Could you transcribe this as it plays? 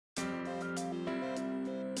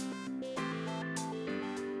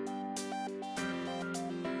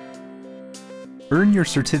Earn your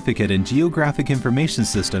certificate in Geographic Information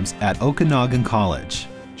Systems at Okanagan College.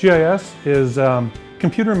 GIS is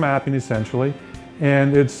computer mapping essentially,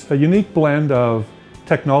 and it's a unique blend of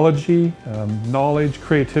technology, knowledge,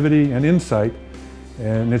 creativity, and insight,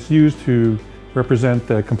 and it's used to represent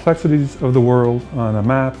the complexities of the world on a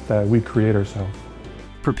map that we create ourselves.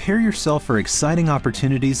 Prepare yourself for exciting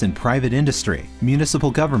opportunities in private industry,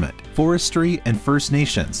 municipal government, forestry, and First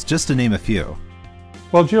Nations, just to name a few.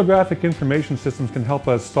 Well, geographic information systems can help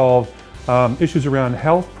us solve issues around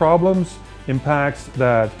health problems, impacts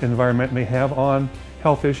that environment may have on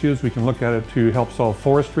health issues. We can look at it to help solve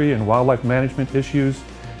forestry and wildlife management issues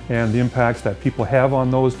and the impacts that people have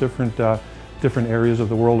on those different areas of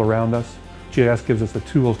the world around us. GIS gives us the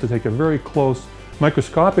tools to take a very close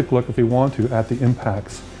microscopic look, if we want to, at the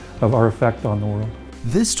impacts of our effect on the world.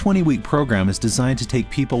 This 20-week program is designed to take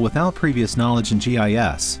people without previous knowledge in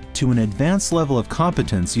GIS to an advanced level of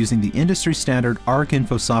competence using the industry standard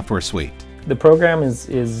ArcInfo software suite. The program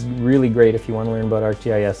is really great if you want to learn about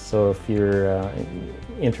ArcGIS, so if you're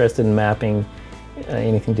interested in mapping,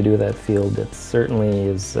 anything to do with that field, it certainly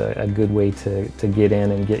is a good way to get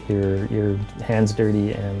in and get your hands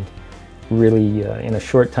dirty and really, in a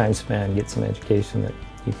short time span, get some education that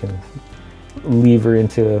you can lever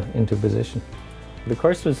into a position. The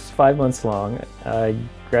course was 5 months long. I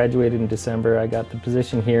graduated in December. I got the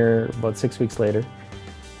position here about 6 weeks later.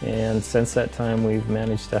 And since that time, we've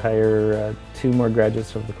managed to hire 2 more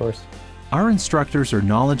graduates of the course. Our instructors are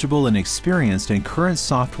knowledgeable and experienced in current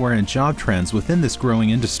software and job trends within this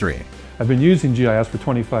growing industry. I've been using GIS for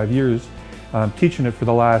 25 years. Teaching it for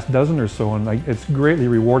the last dozen or so, and it's greatly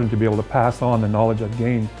rewarding to be able to pass on the knowledge I've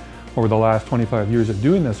gained over the last 25 years of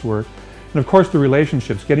doing this work. And of course the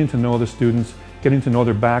relationships, getting to know the students, getting to know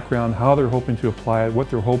their background, how they're hoping to apply it, what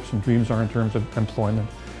their hopes and dreams are in terms of employment,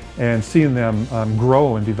 and seeing them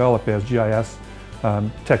grow and develop as GIS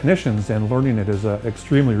technicians, and learning it is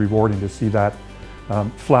extremely rewarding to see that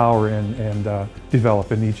flower and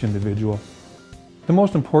develop in each individual. The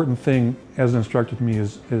most important thing as an instructor to me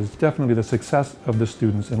is definitely the success of the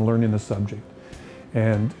students in learning the subject.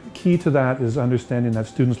 And key to that is understanding that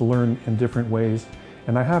students learn in different ways,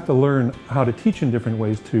 and I have to learn how to teach in different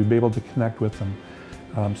ways to be able to connect with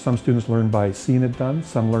them. Some students learn by seeing it done,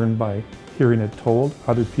 some learn by hearing it told,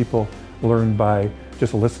 other people learn by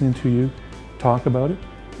just listening to you talk about it.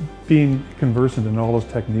 Being conversant in all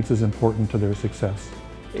those techniques is important to their success.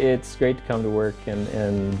 It's great to come to work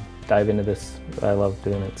and dive into this. I love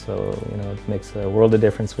doing it, so it makes a world of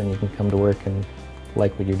difference when you can come to work and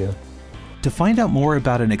like what you're doing. To find out more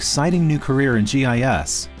about an exciting new career in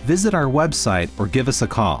GIS, visit our website or give us a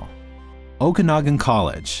call. Okanagan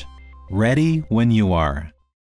College. Ready when you are.